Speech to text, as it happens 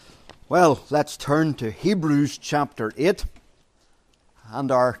Well, let's turn to Hebrews chapter 8. And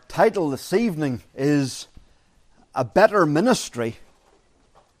our title this evening is A Better Ministry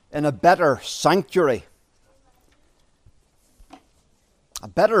in a Better Sanctuary. A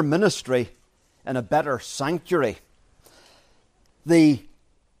better ministry in a better sanctuary. The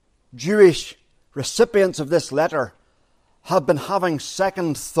Jewish recipients of this letter have been having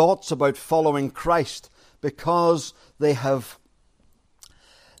second thoughts about following Christ because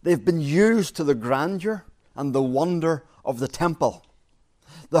they've been used to the grandeur and the wonder of the temple.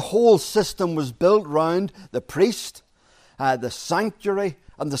 The whole system was built round the priest, the sanctuary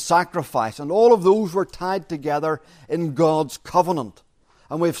and the sacrifice, and all of those were tied together in God's covenant.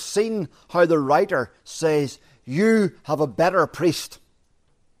 And we've seen how the writer says, you have a better priest.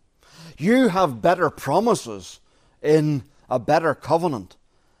 You have better promises in a better covenant.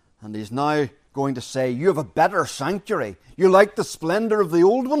 And he's now going to say, you have a better sanctuary. You like the splendor of the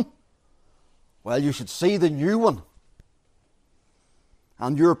old one? Well, you should see the new one.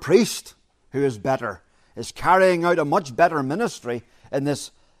 And your priest, who is better, is carrying out a much better ministry in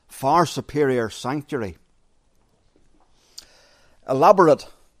this far superior sanctuary. Elaborate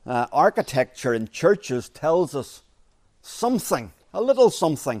architecture in churches tells us something, a little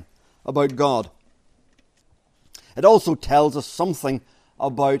something about God. It also tells us something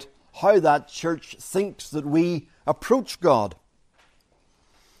about how that church thinks that we approach God.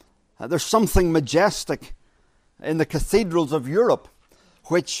 There's something majestic in the cathedrals of Europe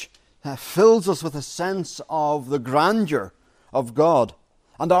which fills us with a sense of the grandeur of God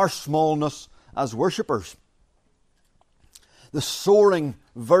and our smallness as worshippers. The soaring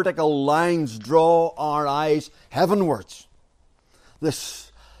vertical lines draw our eyes heavenwards.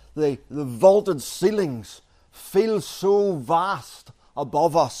 The vaulted ceilings feel so vast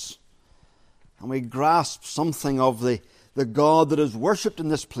above us. And we grasp something of the God that is worshipped in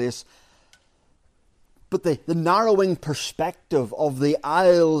this place. But the narrowing perspective of the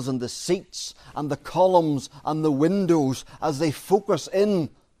aisles and the seats and the columns and the windows as they focus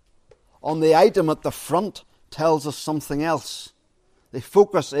in on the item at the front tells us something else. They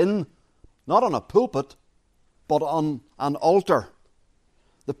focus in not on a pulpit, but on an altar.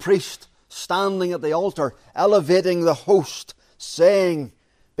 The priest standing at the altar, elevating the host, saying,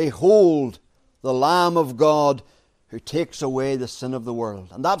 "Behold, the Lamb of God who takes away the sin of the world."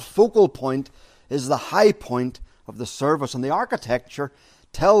 And that focal point is the high point of the service. And the architecture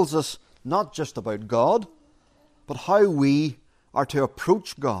tells us not just about God, but how we are to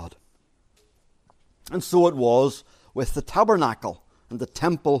approach God. And so it was with the tabernacle and the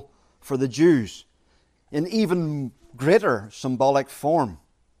temple for the Jews, in even greater symbolic form.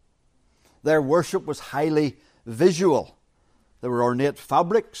 Their worship was highly visual. There were ornate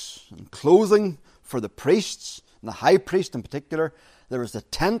fabrics and clothing for the priests, and the high priest in particular. There was the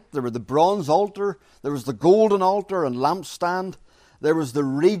tent, there was the bronze altar, there was the golden altar and lampstand. There was the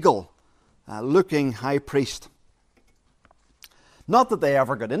regal looking high priest. Not that they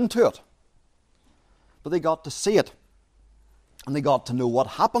ever got into it, but they got to see it. And they got to know what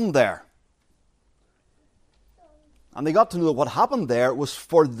happened there. And they got to know that what happened there was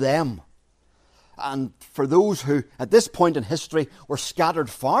for them. And for those who, at this point in history, were scattered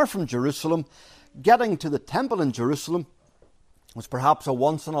far from Jerusalem, getting to the temple in Jerusalem was perhaps a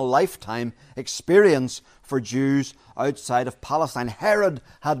once-in-a-lifetime experience for Jews outside of Palestine. Herod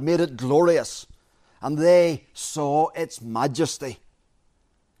had made it glorious, and they saw its majesty.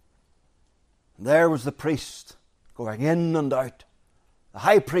 There was the priest going in and out, the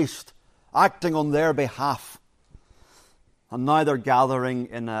high priest acting on their behalf. And now they're gathering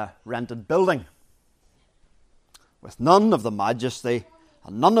in a rented building with none of the majesty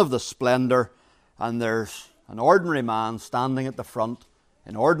and none of the splendor, and there's an ordinary man standing at the front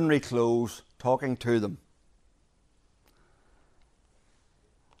in ordinary clothes talking to them.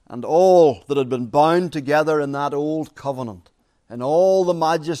 And all that had been bound together in that old covenant, in all the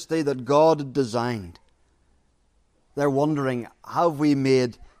majesty that God had designed, they're wondering, have we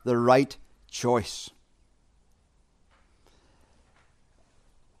made the right choice?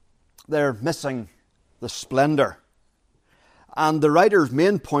 They're missing the splendor. And the writer's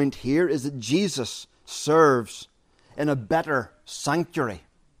main point here is that Jesus serves in a better sanctuary.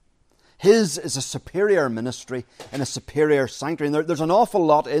 His is a superior ministry in a superior sanctuary. And there's an awful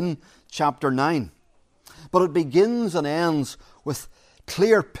lot in chapter 9. But it begins and ends with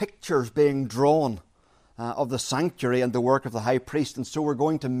clear pictures being drawn of the sanctuary and the work of the high priest. And so we're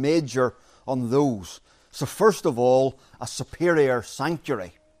going to major on those. So first of all, a superior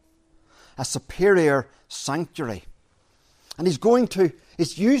sanctuary. A superior sanctuary. And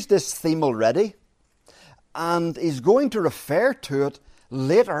he's used this theme already, and he's going to refer to it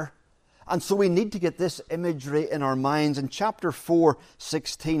later And so we need to get this imagery in our minds. In chapter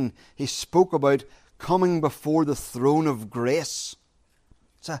 4:16, he spoke about coming before the throne of grace.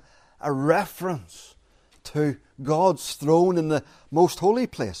 It's a reference to God's throne in the most holy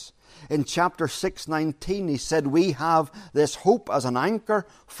place. In chapter 6:19, he said, we have this hope as an anchor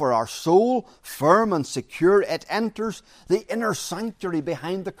for our soul, firm and secure. It enters the inner sanctuary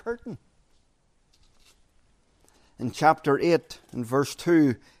behind the curtain. In chapter 8, in verse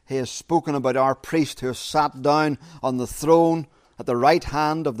 2, he has spoken about our priest who has sat down on the throne at the right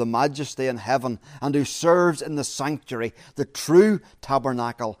hand of the Majesty in heaven, and who serves in the sanctuary, the true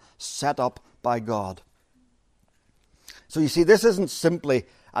tabernacle set up by God. So you see, this isn't simply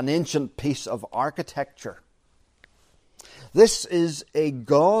an ancient piece of architecture. This is a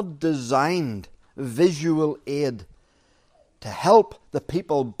God-designed visual aid to help the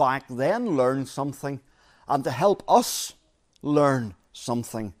people back then learn something, and to help us learn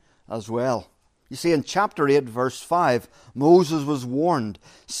something as well. You see, in chapter 8, verse 5, Moses was warned,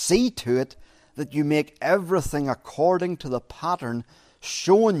 see to it that you make everything according to the pattern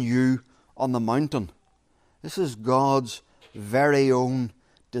shown you on the mountain. This is God's very own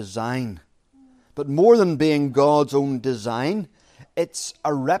design. But more than being God's own design, it's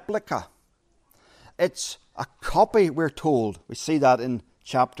a replica. It's a copy, we're told. We see that in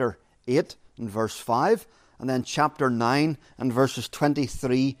chapter 8 and verse 5, and then chapter 9 and verses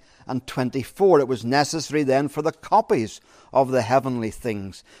 23 and 24. It was necessary then for the copies of the heavenly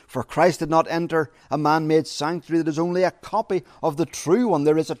things. For Christ did not enter a man-made sanctuary that is only a copy of the true one.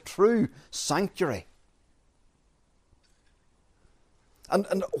 There is a true sanctuary.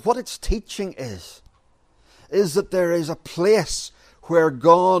 And what it's teaching is that there is a place where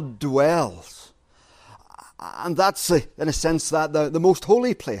God dwells. And that's, in a sense, that the most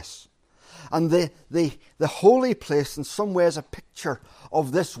holy place. And the holy place, in some ways, a picture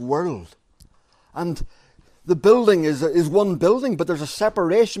of this world. And the building is one building, but there's a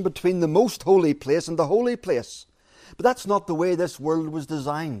separation between the most holy place and the holy place. But that's not the way this world was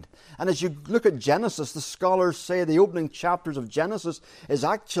designed. And as you look at Genesis, the scholars say the opening chapters of Genesis is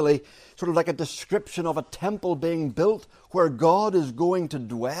actually sort of like a description of a temple being built where God is going to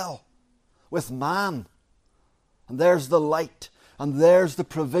dwell with man. And there's the light, and there's the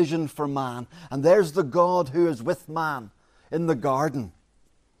provision for man, and there's the God who is with man in the garden.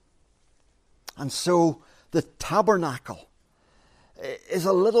 And so the tabernacle is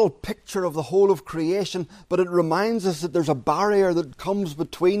a little picture of the whole of creation, but it reminds us that there's a barrier that comes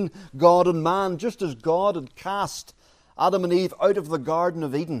between God and man, just as God had cast Adam and Eve out of the Garden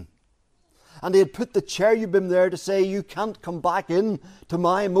of Eden. And he had put the cherubim there to say, you can't come back in to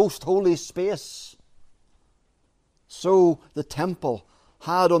my most holy space. So the temple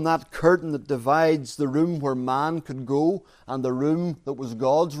had on that curtain that divides the room where man could go and the room that was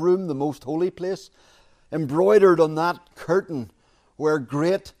God's room, the most holy place, embroidered on that curtain were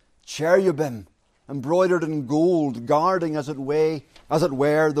great cherubim, embroidered in gold, guarding, as it were,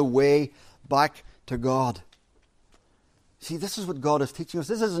 the way back to God. See, this is what God is teaching us.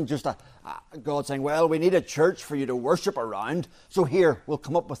 This isn't just a God saying, well, we need a church for you to worship around, so here, we'll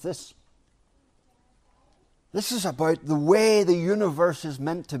come up with this. This is about the way the universe is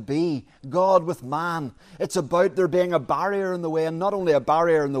meant to be, God with man. It's about there being a barrier in the way, and not only a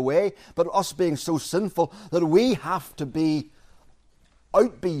barrier in the way, but us being so sinful that we have to be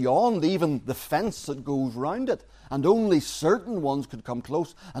out beyond even the fence that goes round it. And only certain ones could come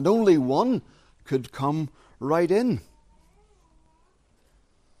close, and only one could come right in.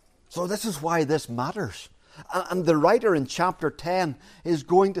 So this is why this matters. And the writer in chapter 10 is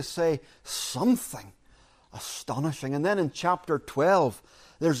going to say something astonishing. And then in chapter 12,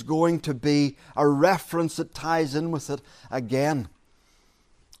 there's going to be a reference that ties in with it again,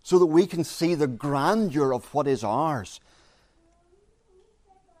 so that we can see the grandeur of what is ours.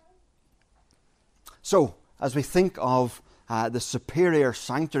 So, as we think of the superior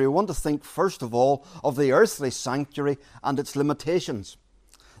sanctuary, we want to think first of all of the earthly sanctuary and its limitations.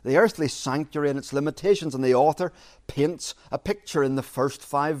 The earthly sanctuary and its limitations, and the author paints a picture in the first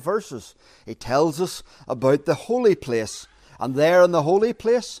 5 verses. He tells us about the holy place, and there in the holy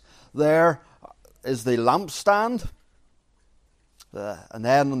place, there is the lampstand, and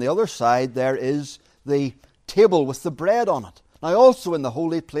then on the other side there is the table with the bread on it. Now also in the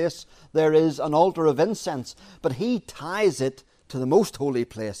holy place there is an altar of incense, but he ties it to the most holy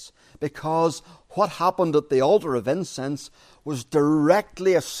place, because what happened at the altar of incense was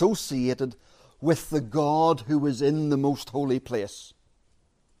directly associated with the God who was in the most holy place.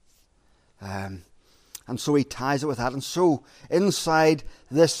 And so he ties it with that. And so inside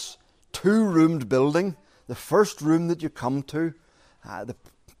this 2-roomed building, the first room that you come to, the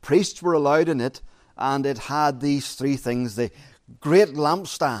priests were allowed in it, and it had these three things: the great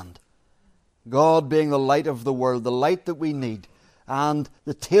lampstand, God being the light of the world, the light that we need, and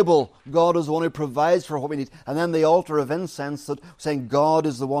the table, God is the one who provides for what we need, and then the altar of incense, that saying God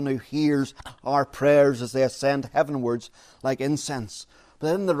is the one who hears our prayers as they ascend heavenwards like incense.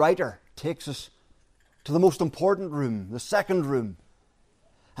 But then the writer takes us to the most important room, the second room,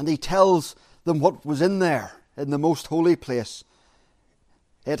 and he tells them what was in there, in the most holy place.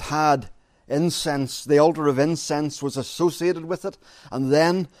 It had incense. The altar of incense was associated with it. And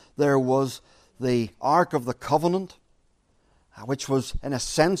then there was the Ark of the Covenant, which was, in a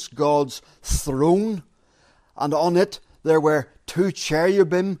sense, God's throne. And on it there were two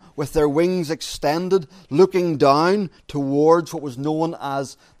cherubim with their wings extended, looking down towards what was known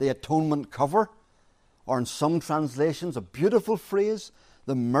as the atonement cover, or in some translations, a beautiful phrase,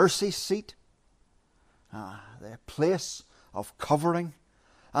 the mercy seat, the place of covering.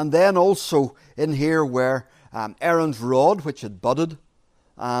 And then also in here were Aaron's rod, which had budded,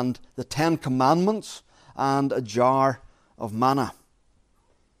 and the 10 Commandments, and a jar of manna.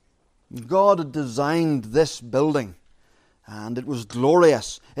 God had designed this building, and it was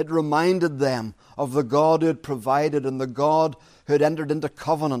glorious. It reminded them of the God who had provided, and the God who had entered into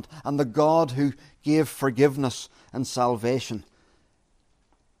covenant, and the God who gave forgiveness and salvation.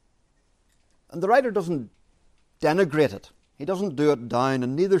 And the writer doesn't denigrate it. He doesn't do it down,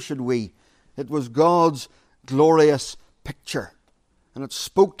 and neither should we. It was God's glorious picture. And it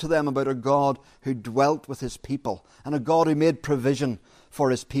spoke to them about a God who dwelt with his people, and a God who made provision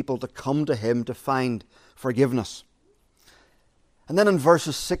for his people to come to him to find forgiveness. And then in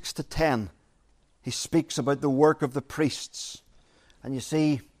verses 6 to 10, he speaks about the work of the priests. And you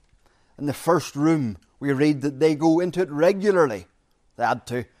see, in the first room, we read that they go into it regularly. They had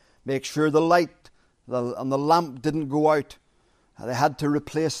to make sure the light and the lamp didn't go out. They had to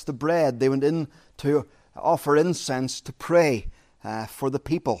replace the bread. They went in to offer incense, to pray for the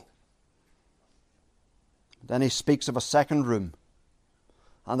people. Then he speaks of a second room.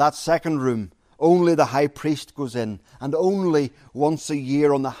 And that second room, only the high priest goes in, and only once a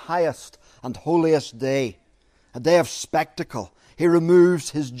year on the highest and holiest day, a day of spectacle. He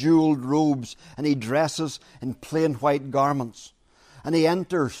removes his jeweled robes and he dresses in plain white garments. And he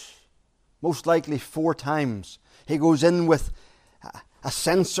enters, most likely 4 times. He goes in with a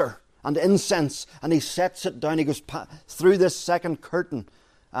censer and incense, and he sets it down. He goes through this second curtain,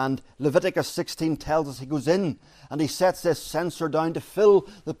 and Leviticus 16 tells us he goes in and he sets this censer down to fill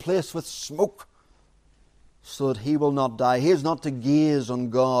the place with smoke so that he will not die. He is not to gaze on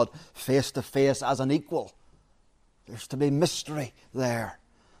God face to face as an equal. There's to be mystery there.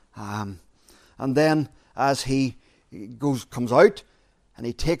 And then as he comes out, and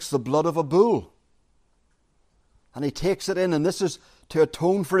he takes the blood of a bull, and he takes it in, and this is to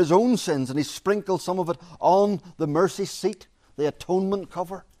atone for his own sins, and he sprinkles some of it on the mercy seat, the atonement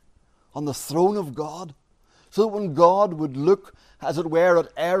cover, on the throne of God, so that when God would look, as it were,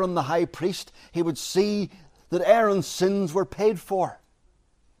 at Aaron the high priest, he would see that Aaron's sins were paid for.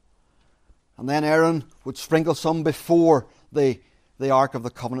 And then Aaron would sprinkle some before the Ark of the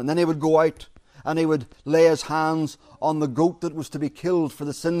Covenant, and then he would go out and he would lay his hands on the goat that was to be killed for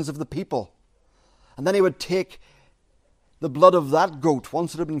the sins of the people. And then he would take the blood of that goat,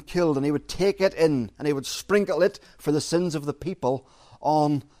 once it had been killed, and he would take it in and he would sprinkle it for the sins of the people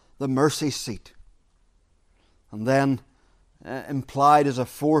on the mercy seat. And then implied as a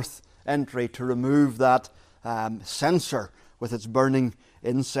fourth entry to remove that censer with its burning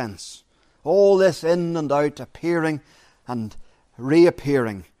incense. All this in and out, appearing and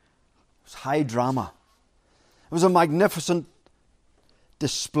reappearing. It was high drama. It was a magnificent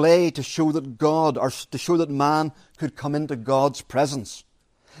display to show that God, or to show that man could come into God's presence,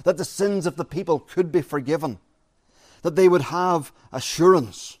 that the sins of the people could be forgiven, that they would have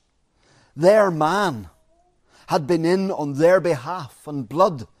assurance. Their man had been in on their behalf, and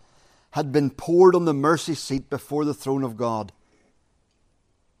blood had been poured on the mercy seat before the throne of God.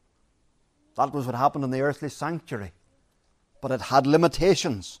 That was what happened in the earthly sanctuary, but it had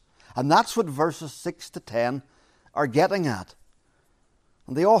limitations, and that's what verses 6 to 10 are getting at.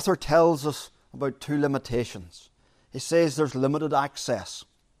 And the author tells us about 2 limitations. He says there's limited access.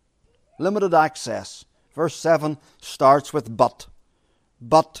 Limited access. Verse 7 starts with but.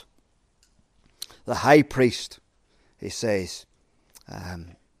 But the high priest, he says, why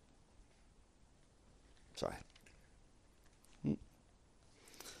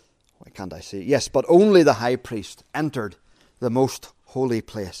can't I see? Yes, but only the high priest entered the most holy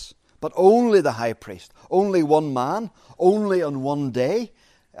place. But only the high priest, only one man, only on one day,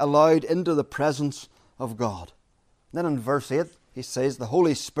 allowed into the presence of God. And then in verse 8, He says the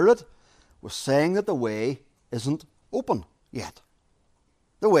Holy Spirit was saying that the way isn't open yet.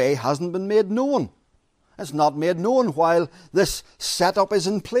 The way hasn't been made known. It's not made known while this setup is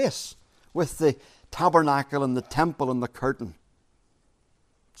in place with the tabernacle and the temple and the curtain.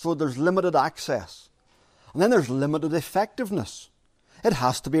 So there's limited access. And then there's limited effectiveness. It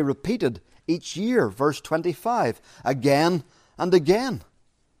has to be repeated each year, verse 25, again and again.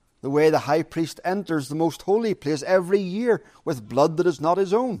 The way the high priest enters the most holy place every year with blood that is not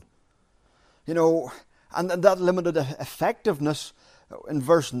his own. You know, and that limited effectiveness, in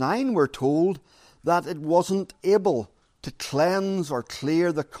verse 9 we're told that it wasn't able to cleanse or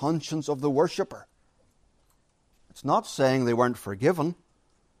clear the conscience of the worshipper. It's not saying they weren't forgiven,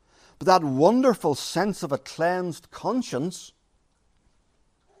 but that wonderful sense of a cleansed conscience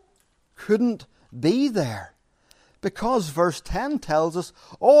couldn't be there. Because verse 10 tells us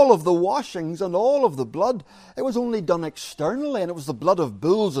all of the washings and all of the blood, it was only done externally, and it was the blood of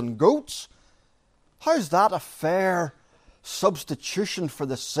bulls and goats. How's that a fair substitution for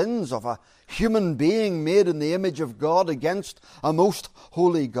the sins of a human being made in the image of God against a most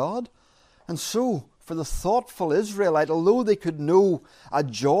holy God? And so, for the thoughtful Israelite, although they could know a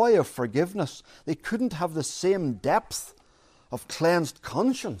joy of forgiveness, they couldn't have the same depth of cleansed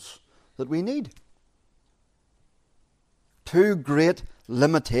conscience that we need. Two great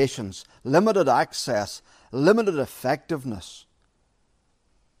limitations: limited access, limited effectiveness.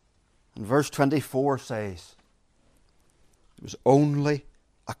 And verse 24 says, it was only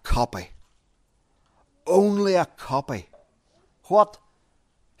a copy. Only a copy. What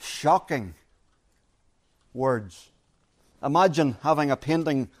shocking words. Imagine having a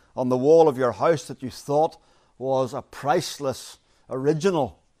painting on the wall of your house that you thought was a priceless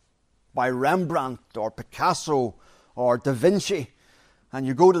original by Rembrandt or Picasso or Da Vinci, and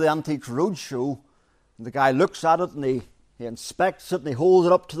you go to the Antiques Roadshow, and the guy looks at it and he inspects it and he holds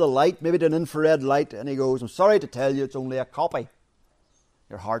it up to the light, maybe to an infrared light, and he goes, "I'm sorry to tell you, it's only a copy."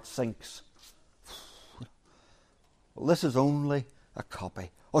 Your heart sinks. Well, this is only a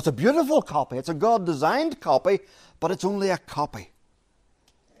copy. Oh, it's a beautiful copy. It's a God-designed copy, but it's only a copy.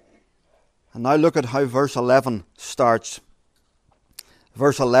 And now look at how verse 11 starts.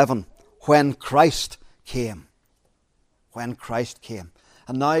 Verse 11, when Christ came. When Christ came.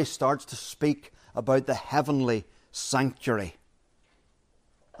 And now he starts to speak about the heavenly sanctuary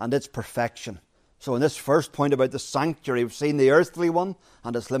and its perfection. So in this first point about the sanctuary, we've seen the earthly one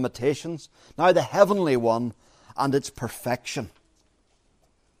and its limitations. Now the heavenly one and its perfection.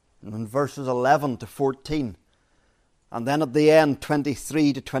 And in verses 11 to 14, and then at the end,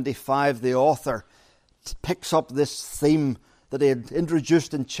 23 to 25, the author picks up this theme that he had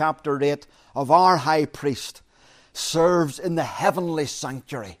introduced in chapter 8 of our high priest serves in the heavenly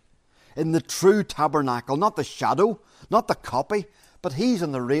sanctuary, in the true tabernacle, not the shadow, not the copy, but he's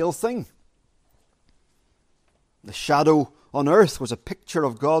in the real thing. The shadow on earth was a picture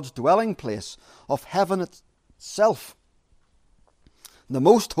of God's dwelling place, of heaven itself. The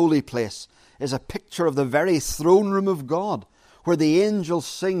most holy place is a picture of the very throne room of God, where the angels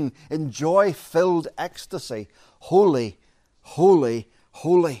sing in joy-filled ecstasy, "Holy, holy,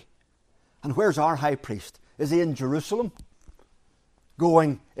 holy." And where's our high priest? Is he in Jerusalem,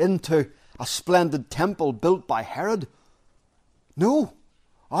 going into a splendid temple built by Herod? No,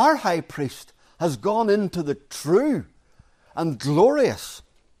 our high priest has gone into the true and glorious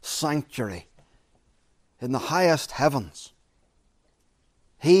sanctuary in the highest heavens.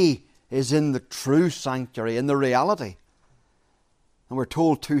 He is in the true sanctuary, in the reality. And we're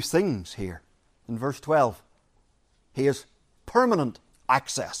told two things here. In verse 12, he has permanent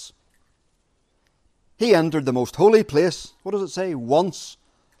access. He entered the most holy place, what does it say? Once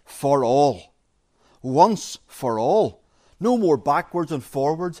for all. Once for all. No more backwards and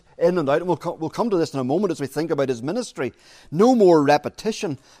forwards, in and out. And we'll come to this in a moment as we think about his ministry. No more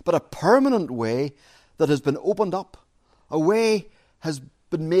repetition, but a permanent way that has been opened up. A way has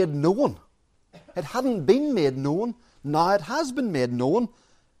been made known. It hadn't been made known. Now it has been made known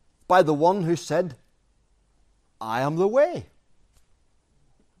by the one who said, "I am the way."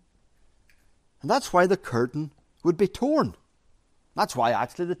 And that's why the curtain would be torn. That's why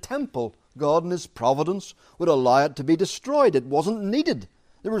actually the temple, God in his providence, would allow it to be destroyed. It wasn't needed.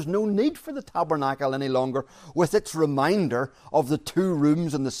 There was no need for the tabernacle any longer with its reminder of the two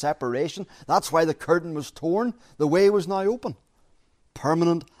rooms and the separation. That's why the curtain was torn. The way was now open.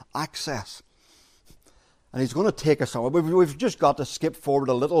 Permanent access. And he's going to take us somewhere. We've just got to skip forward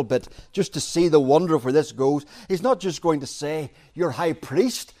a little bit just to see the wonder of where this goes. He's not just going to say, your high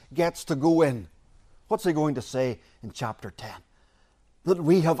priest gets to go in. What's he going to say in chapter 10? That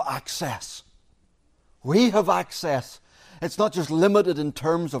we have access. We have access. It's not just limited in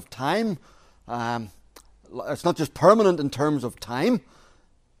terms of time. It's not just permanent in terms of time.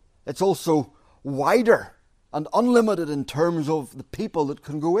 It's also wider and unlimited in terms of the people that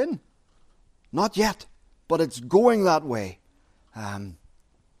can go in. Not yet, but it's going that way.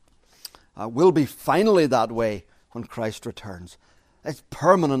 Will be finally that way when Christ returns. It's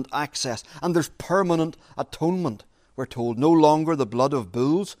permanent access, and there's permanent atonement. We're told no longer the blood of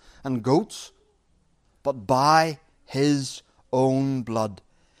bulls and goats, but by his own blood.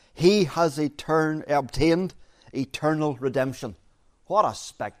 He has obtained eternal redemption. What a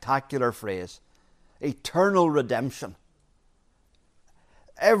spectacular phrase. Eternal redemption.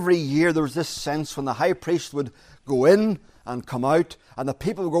 Every year there was this sense when the high priest would go in and come out, and the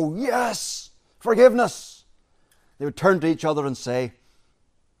people would go, yes, forgiveness. They would turn to each other and say,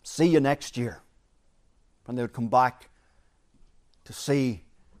 see you next year. And they would come back to see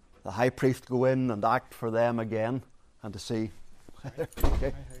the high priest go in and act for them again, and to see.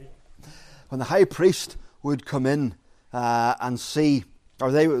 Okay. When the high priest would come in and see,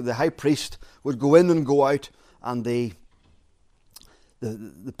 or the high priest would go in and go out, and the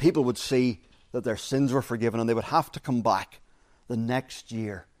people would see that their sins were forgiven, and they would have to come back the next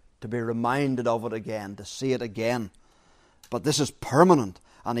year to be reminded of it again, to see it again. But this is permanent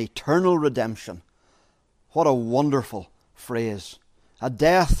and eternal redemption. What a wonderful phrase. A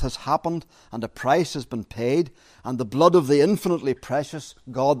death has happened and a price has been paid, and the blood of the infinitely precious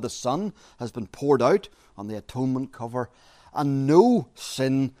God the Son has been poured out on the atonement cover, and no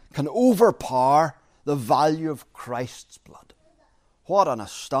sin can overpower the value of Christ's blood. What an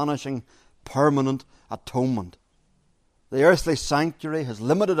astonishing permanent atonement. The earthly sanctuary has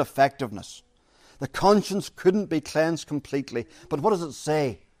limited effectiveness. The conscience couldn't be cleansed completely. But what does it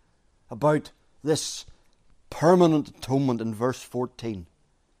say about this permanent atonement in verse 14?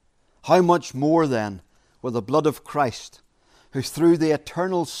 How much more then will the blood of Christ, who through the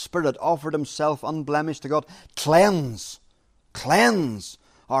eternal Spirit offered himself unblemished to God, cleanse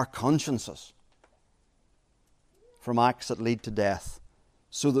our consciences from acts that lead to death,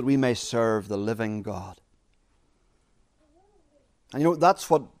 so that we may serve the living God. And you know, that's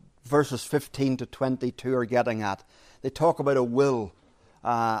what verses 15 to 22 are getting at. They talk about a will,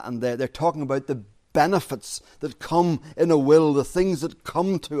 and they're talking about the benefits that come in a will, the things that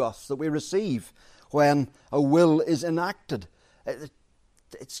come to us, that we receive when a will is enacted.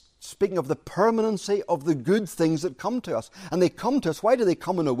 It's speaking of the permanency of the good things that come to us. And they come to us. Why do they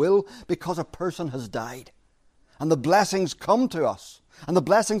come in a will? Because a person has died. And the blessings come to us. And the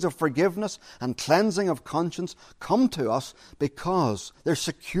blessings of forgiveness and cleansing of conscience come to us because they're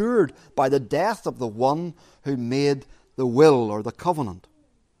secured by the death of the one who made the will or the covenant.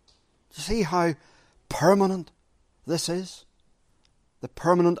 Do you see how permanent this is? The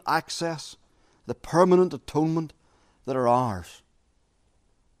permanent access, the permanent atonement that are ours.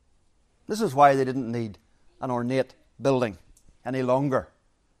 This is why they didn't need an ornate building any longer.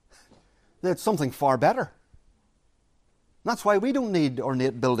 They had something far better. That's why we don't need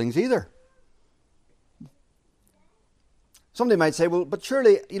ornate buildings either. Somebody might say, well, but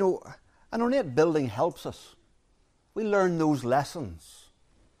surely, an ornate building helps us. We learn those lessons.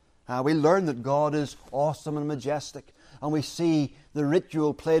 We learn that God is awesome and majestic, and we see the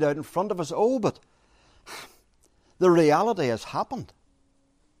ritual played out in front of us. Oh, but the reality has happened.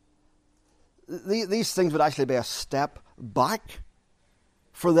 These things would actually be a step back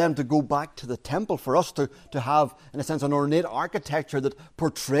for them to go back to the temple, for us to have, in a sense, an ornate architecture that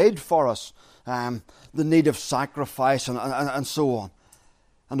portrayed for us the need of sacrifice and so on,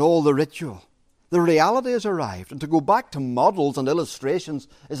 and all the ritual. The reality has arrived, and to go back to models and illustrations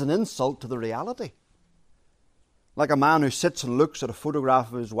is an insult to the reality. Like a man who sits and looks at a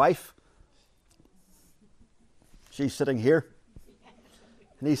photograph of his wife. She's sitting here.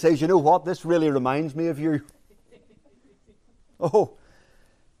 And he says, you know what, this really reminds me of you. Oh,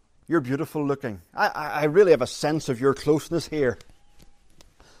 you're beautiful looking. I really have a sense of your closeness here.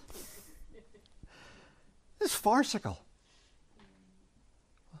 It's farcical.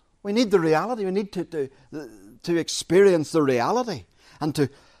 We need the reality. We need to experience the reality and to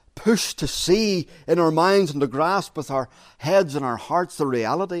push to see in our minds and to grasp with our heads and our hearts the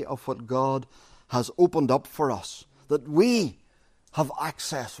reality of what God has opened up for us. That we have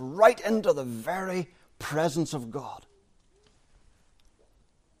access right into the very presence of God.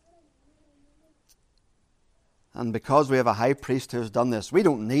 And because we have a high priest who has done this, we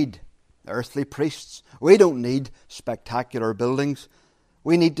don't need earthly priests. We don't need spectacular buildings.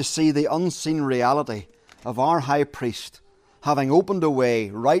 We need to see the unseen reality of our high priest having opened a way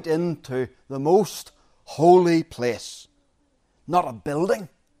right into the most holy place. Not a building,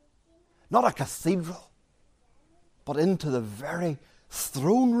 not a cathedral, but into the very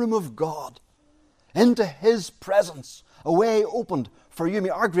throne room of God, into His presence, a way opened for you. I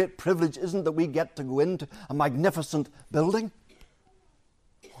mean, our great privilege isn't that we get to go into a magnificent building.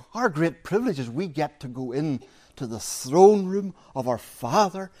 Our great privilege is we get to go in to the throne room of our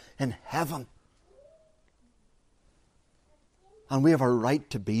Father in heaven. And we have a right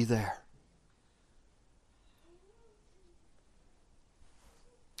to be there.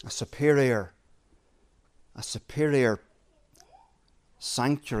 A superior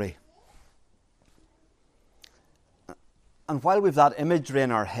sanctuary. And while we have that imagery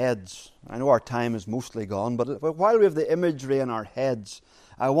in our heads, I know our time is mostly gone, but while we have the imagery in our heads,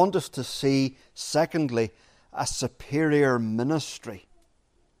 I want us to see, secondly, a superior ministry.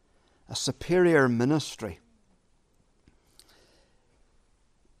 A superior ministry.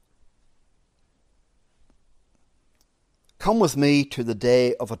 Come with me to the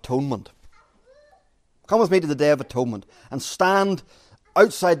Day of Atonement. Come with me to the Day of Atonement and stand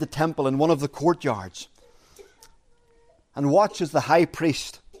outside the temple in one of the courtyards and watch as the high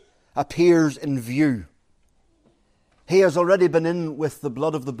priest appears in view. He has already been in with the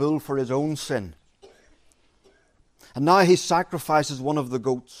blood of the bull for his own sin. And now he sacrifices one of the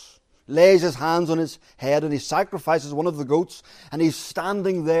goats, lays his hands on his head and he sacrifices one of the goats, and he's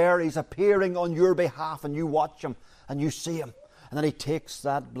standing there, he's appearing on your behalf, and you watch him and you see him. And then he takes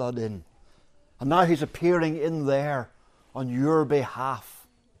that blood in. And now he's appearing in there on your behalf.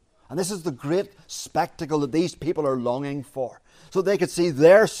 And this is the great spectacle that these people are longing for. So they could see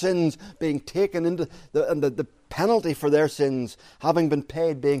their sins being taken into, the penalty for their sins having been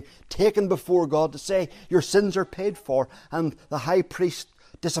paid, being taken before God to say, your sins are paid for. And the high priest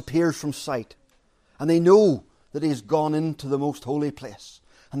disappears from sight. And they know that he's gone into the most holy place.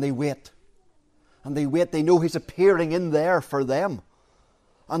 And they wait. And they wait. They know he's appearing in there for them.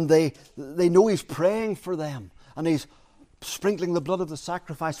 And they know he's praying for them. And he's sprinkling the blood of the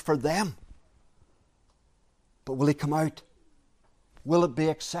sacrifice for them. But will he come out? Will it be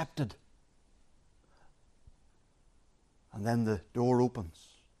accepted? And then the door opens,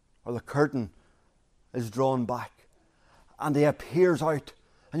 or the curtain is drawn back, and he appears out.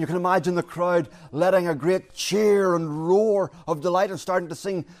 And you can imagine the crowd letting a great cheer and roar of delight and starting to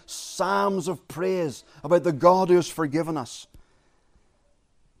sing psalms of praise about the God who has forgiven us.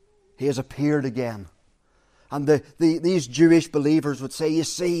 He has appeared again. And these Jewish believers would say, you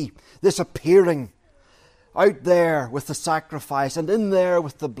see, this appearing out there with the sacrifice and in there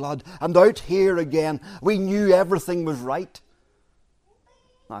with the blood and out here again, we knew everything was right.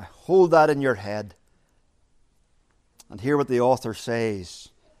 Now hold that in your head and hear what the author says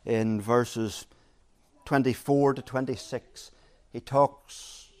in verses 24 to 26. He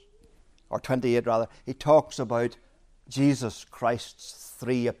talks, or 28 rather, he talks about Jesus Christ's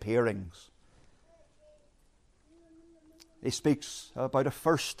three appearings. He speaks about a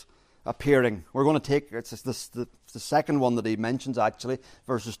first appearing. We're going to take, it's the second one that he mentions actually,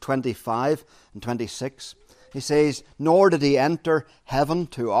 verses 25 and 26. He says, nor did he enter heaven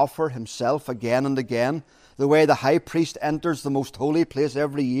to offer himself again and again, the way the high priest enters the most holy place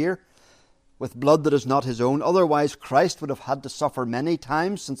every year, with blood that is not his own. Otherwise Christ would have had to suffer many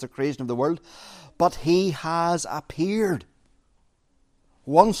times since the creation of the world. But he has appeared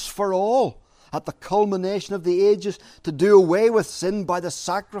once for all, at the culmination of the ages, to do away with sin by the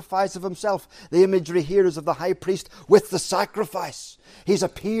sacrifice of himself. The imagery here is of the high priest with the sacrifice. He's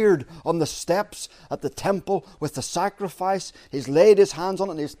appeared on the steps at the temple with the sacrifice. He's laid his hands on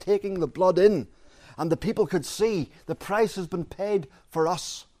it and he's taking the blood in. And the people could see the price has been paid for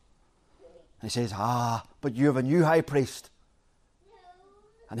us. And he says, but you have a new high priest.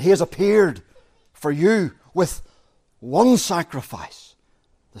 And he has appeared for you with one sacrifice.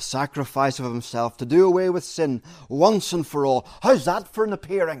 The sacrifice of himself to do away with sin once and for all. How's that for an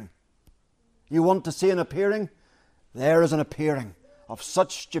appearing? You want to see an appearing? There is an appearing of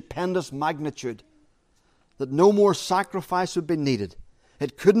such stupendous magnitude that no more sacrifice would be needed.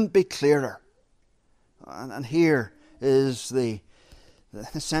 It couldn't be clearer. And here is the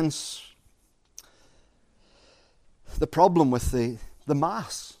problem with the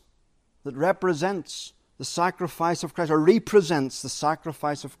Mass that represents the sacrifice of Christ, or represents the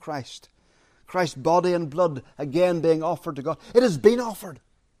sacrifice of Christ. Christ's body and blood again being offered to God. It has been offered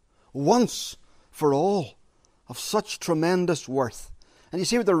once for all, of such tremendous worth. And you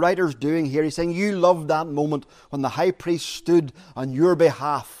see what the writer's doing here. He's saying, you loved that moment when the high priest stood on your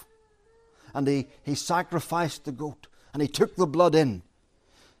behalf and he sacrificed the goat and he took the blood in.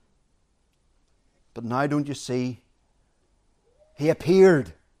 But now don't you see? He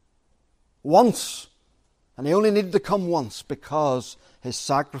appeared once. And he only needed to come once because his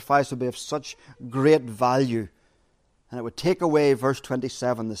sacrifice would be of such great value And it would take away, verse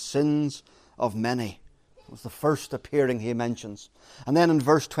 27, the sins of many. It was the first appearing he mentions. And then in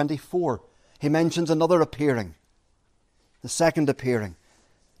verse 24, he mentions another appearing. The second appearing.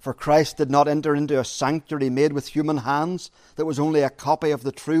 For Christ did not enter into a sanctuary made with human hands that was only a copy of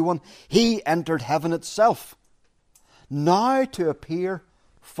the true one. He entered heaven itself, now to appear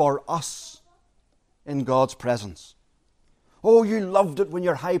for us in God's presence. Oh, you loved it when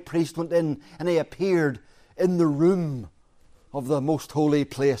your high priest went in and he appeared in the room of the most holy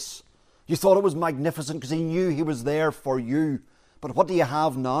place. You thought it was magnificent because he knew he was there for you. But what do you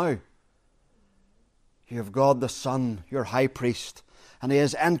have now? You have God the Son, your high priest, and he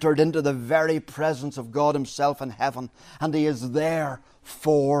has entered into the very presence of God himself in heaven, and he is there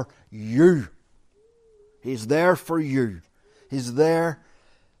for you. He's there for you. He's there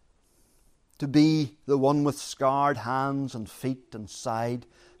to be the one with scarred hands and feet and side,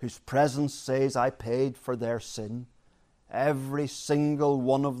 whose presence says, I paid for their sin. Every single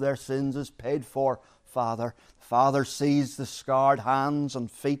one of their sins is paid for, Father. The Father sees the scarred hands and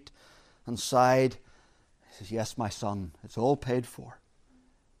feet and side. He says, yes, my Son, it's all paid for.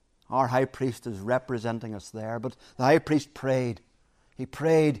 Our high priest is representing us there, but the high priest prayed. He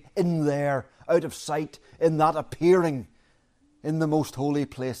prayed in there, out of sight, in that appearing in the most holy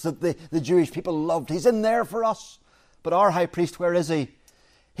place that the Jewish people loved. He's in there for us. But our high priest, where is he?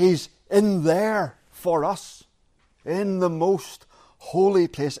 He's in there for us, in the most holy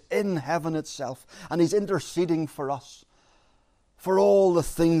place, in heaven itself. And he's interceding for us, for all the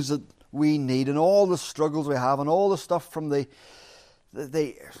things that we need and all the struggles we have and all the stuff from the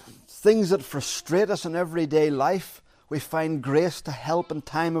things that frustrate us in everyday life. We find grace to help in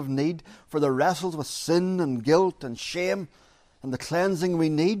time of need, for the wrestles with sin and guilt and shame and the cleansing we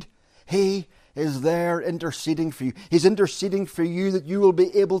need. He is there interceding for you. He's interceding for you that you will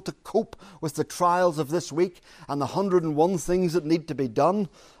be able to cope with the trials of this week and the 101 things that need to be done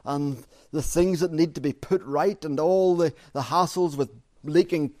and the things that need to be put right and all the hassles with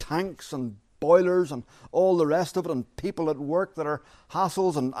leaking tanks and boilers and all the rest of it, and people at work that are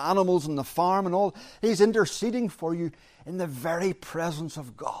hassles, and animals in the farm and all. He's interceding for you in the very presence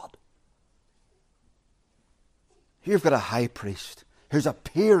of God. You've got a high priest who's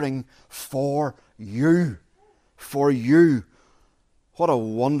appearing for you. For you. What a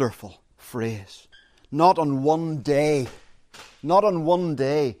wonderful phrase. Not on one day. Not on one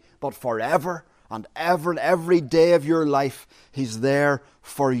day, but forever and ever and every day of your life, he's there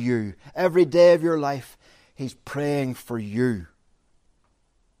for you. Every day of your life, he's praying for you.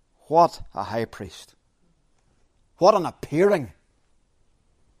 What a high priest. What an appearing.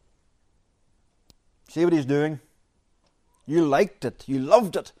 See what he's doing? You liked it. You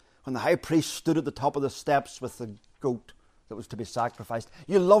loved it when the high priest stood at the top of the steps with the goat that was to be sacrificed.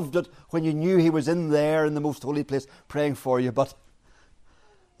 You loved it when you knew he was in there in the most holy place praying for you, but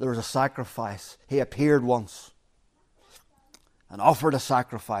there was a sacrifice. He appeared once and offered a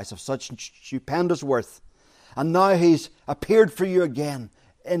sacrifice of such stupendous worth. And now he's appeared for you again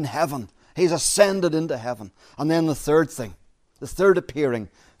in heaven. He's ascended into heaven. And then the third thing, the third appearing,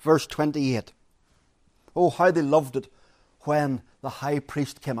 verse 28. Oh, how they loved it when the high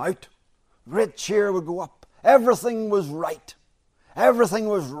priest came out. Great cheer would go up. Everything was right. Everything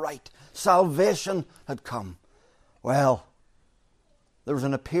was right. Salvation had come. Well, there was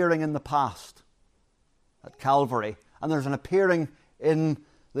an appearing in the past at Calvary, and there's an appearing in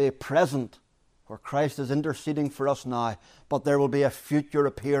the present where Christ is interceding for us now. But there will be a future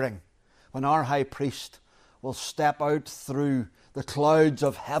appearing when our high priest will step out through the clouds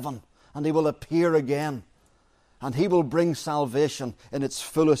of heaven, and he will appear again. And he will bring salvation in its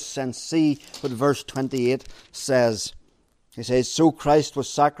fullest sense. See what verse 28 says. He says, so Christ was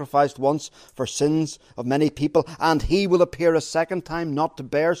sacrificed once for sins of many people, and he will appear a second time, not to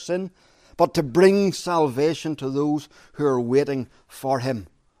bear sin, but to bring salvation to those who are waiting for him.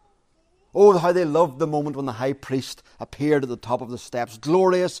 Oh, how they loved the moment when the high priest appeared at the top of the steps,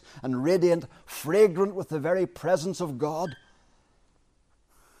 glorious and radiant, fragrant with the very presence of God.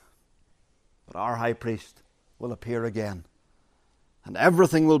 But our high priest will appear again, and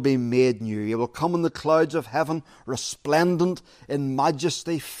everything will be made new. He will come in the clouds of heaven, resplendent in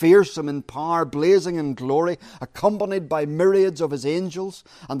majesty, fearsome in power, blazing in glory, accompanied by myriads of his angels,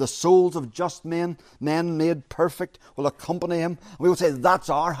 and the souls of just men made perfect, will accompany him. We will say, that's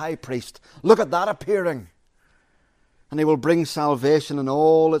our high priest. Look at that appearing. And he will bring salvation in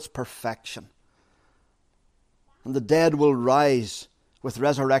all its perfection. And the dead will rise with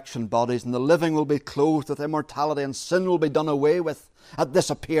resurrection bodies, and the living will be clothed with immortality, and sin will be done away with at this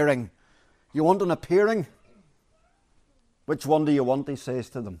appearing. You want an appearing? Which one do you want, he says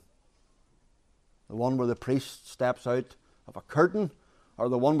to them. The one where the priest steps out of a curtain, or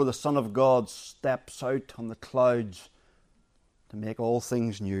the one where the Son of God steps out on the clouds to make all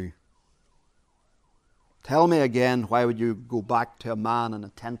things new? Tell me again, why would you go back to a man in a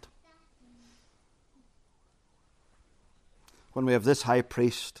tent when we have this high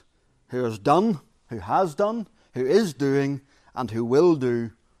priest who has done, who is doing, and who will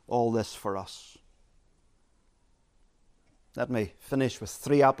do all this for us? Let me finish with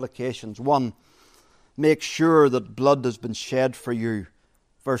 3 applications. 1, make sure that blood has been shed for you.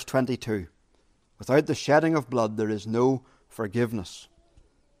 Verse 22. Without the shedding of blood, there is no forgiveness.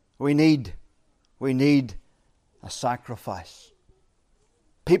 We need a sacrifice.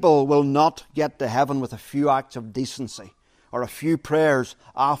 People will not get to heaven with a few acts of decency, or a few prayers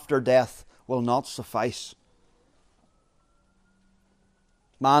after death will not suffice.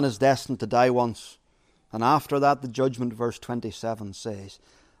 Man is destined to die once, and after that the judgment, verse 27 says,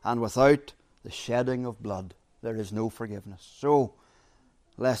 and without the shedding of blood there is no forgiveness. So,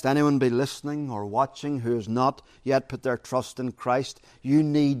 lest anyone be listening or watching who has not yet put their trust in Christ, you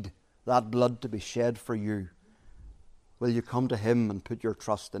need that blood to be shed for you. Will you come to Him and put your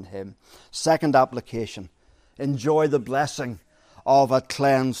trust in Him? 2nd application, enjoy the blessing of a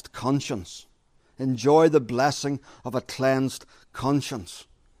cleansed conscience. Enjoy the blessing of a cleansed conscience.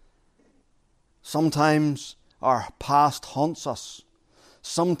 Sometimes our past haunts us.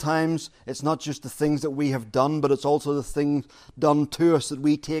 Sometimes it's not just the things that we have done, but it's also the things done to us that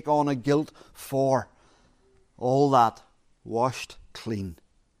we take on a guilt for. All that washed clean.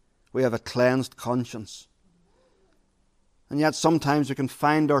 We have a cleansed conscience. And yet sometimes we can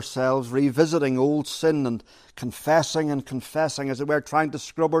find ourselves revisiting old sin and confessing as it were, trying to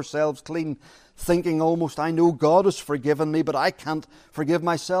scrub ourselves clean, thinking almost, I know God has forgiven me, but I can't forgive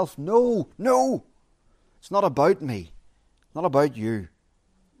myself. No. It's not about me. It's not about you.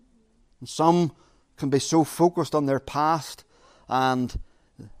 And some can be so focused on their past and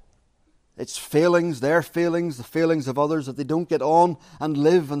its failings, their failings, the failings of others, that they don't get on and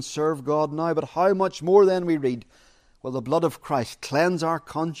live and serve God now. But how much more then, we read, will the blood of Christ cleanse our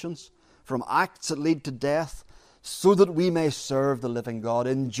conscience from acts that lead to death, so that we may serve the living God?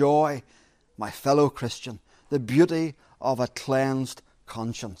 Enjoy, my fellow Christian, the beauty of a cleansed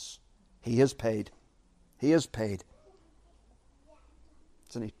conscience. He has paid. He has paid.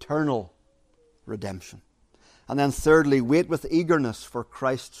 It's an eternal redemption. And then thirdly, wait with eagerness for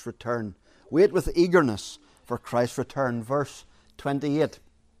Christ's return. Wait with eagerness for Christ's return. Verse 28.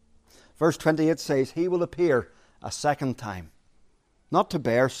 Verse 28 says, He will appear a second time, not to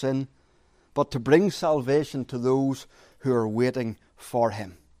bear sin, but to bring salvation to those who are waiting for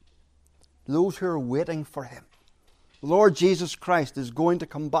Him. Those who are waiting for Him. The Lord Jesus Christ is going to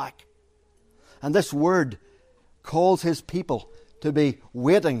come back. And this word calls His people to be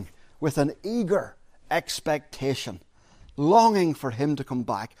waiting with an eager expectation, longing for Him to come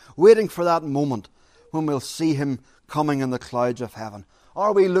back, waiting for that moment when we'll see Him coming in the clouds of heaven.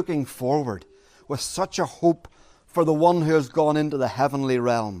 Are we looking forward with such a hope for the one who has gone into the heavenly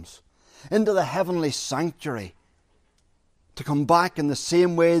realms, into the heavenly sanctuary, to come back in the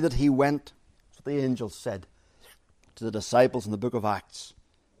same way that He went? That's what the angels said to the disciples in the book of Acts.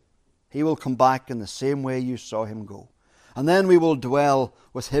 He will come back in the same way you saw Him go. And then we will dwell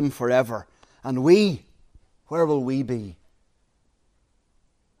with Him forever. And we, where will we be?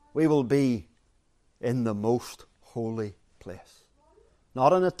 We will be in the most holy place.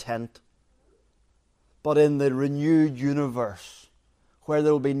 Not in a tent, but in the renewed universe, where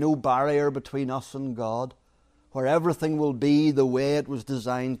there will be no barrier between us and God, where everything will be the way it was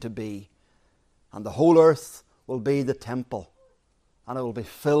designed to be. And the whole earth will be the temple, and it will be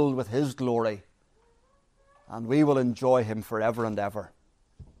filled with His glory, and we will enjoy Him forever and ever.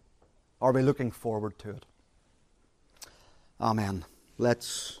 Are we looking forward to it? Amen.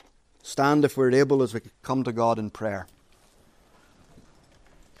 Let's stand, if we're able, as we come to God in prayer.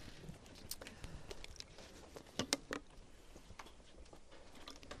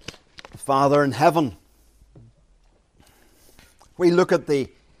 Father in heaven, we look at the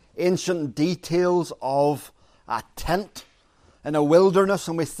ancient details of a tent in a wilderness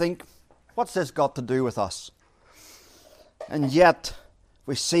and we think, what's this got to do with us? And yet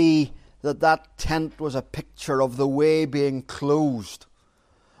we see that tent was a picture of the way being closed,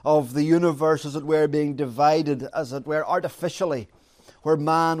 of the universe, as it were, being divided, as it were, artificially, where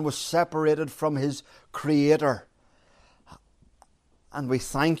man was separated from his Creator. And we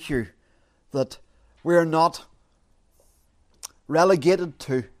thank You that we're not relegated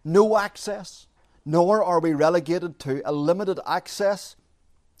to no access, nor are we relegated to a limited access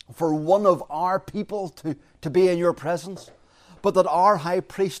for one of our people to be in Your presence, but that our high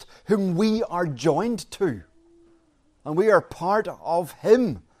priest, whom we are joined to, and we are part of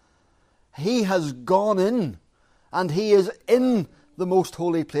him, he has gone in, and he is in the most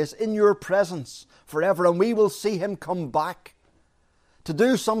holy place, in your presence forever, and we will see him come back to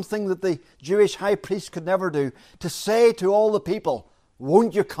do something that the Jewish high priest could never do, to say to all the people,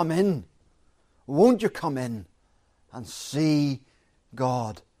 won't you come in? Won't you come in and see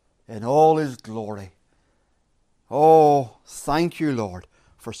God in all his glory? Oh, thank you, Lord,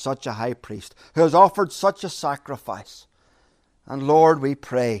 for such a high priest who has offered such a sacrifice. And Lord, we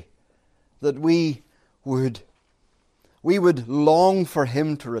pray that we would long for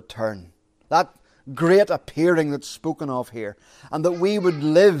him to return. That great appearing that's spoken of here. And that we would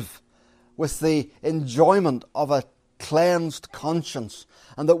live with the enjoyment of a cleansed conscience.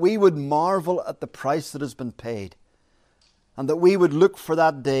 And that we would marvel at the price that has been paid. And that we would look for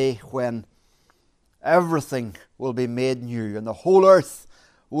that day when everything will be made new and the whole earth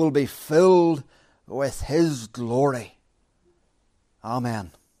will be filled with his glory.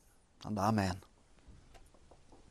 Amen and amen.